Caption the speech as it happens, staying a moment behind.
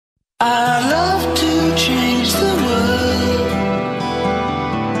I love to change the world,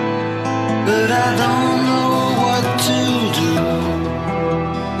 but I don't know what to do.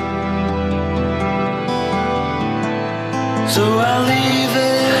 So I'll leave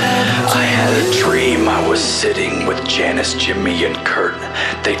it up to I had a dream. I was sitting with Janis, Jimmy, and Kurt.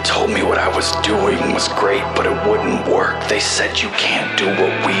 They told me what I was doing was great, but it wouldn't work. They said you can't do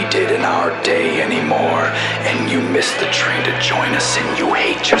what we did in our day anymore, and you missed the train to join us, and you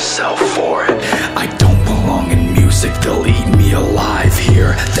hate yourself for it. I don't belong in music, they'll eat me alive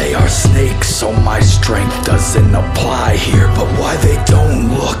here. They are snakes, so my strength doesn't apply here. But why they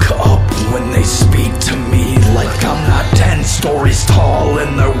don't look up when they speak to me, like I'm not 10 stories tall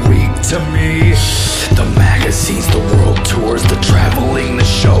and they're weak to me. The magazines, the world tours, the traveling, the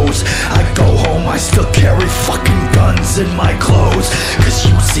shows. I go home, I still carry fucking guns in my clothes. Cause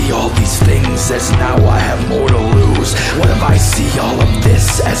you see all these things as now I have more to lose. What if I see all of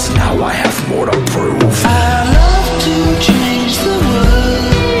this as now I have more to prove? I love to change the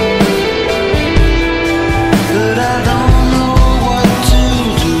world, but I don't know what to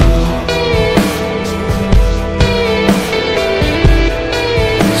do.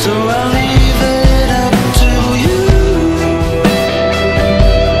 So I'll leave it up to you.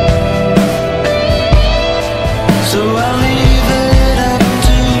 So I'll leave it up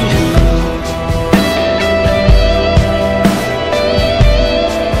to you.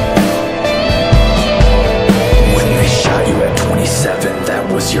 When they shot you at 27, that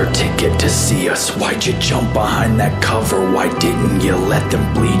was your ticket to see us. Why'd you jump behind that cover? Why didn't you let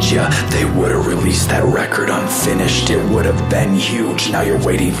them bleed you? They would've released that record unfinished. It would've been huge. Now you're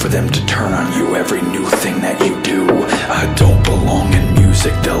waiting for them to turn on you every new thing that you do. I don't belong in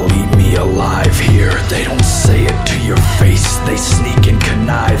music, they'll eat me alive here. They don't say it to your face, they sneak and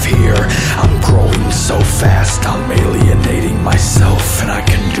connive here. I'm growing so fast, I'm alienating myself, and I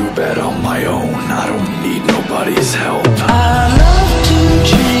can do better on my own. I don't need nobody's help. I love to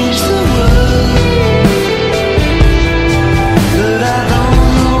change the world, but I don't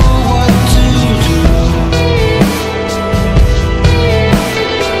know what to do.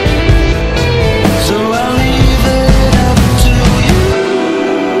 So I'll leave it up to you.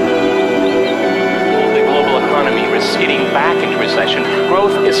 The global economy is skidding back into recession.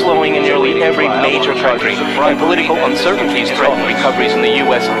 Growth is slowing in nearly every major country, and political uncertainties threaten recoveries in the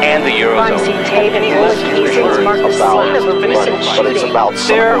U.S. and the Eurozone.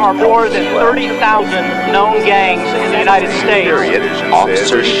 There are more than 30,000 known gangs in the United States.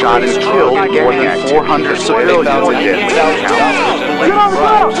 Officers shot and killed more than 400 civilians.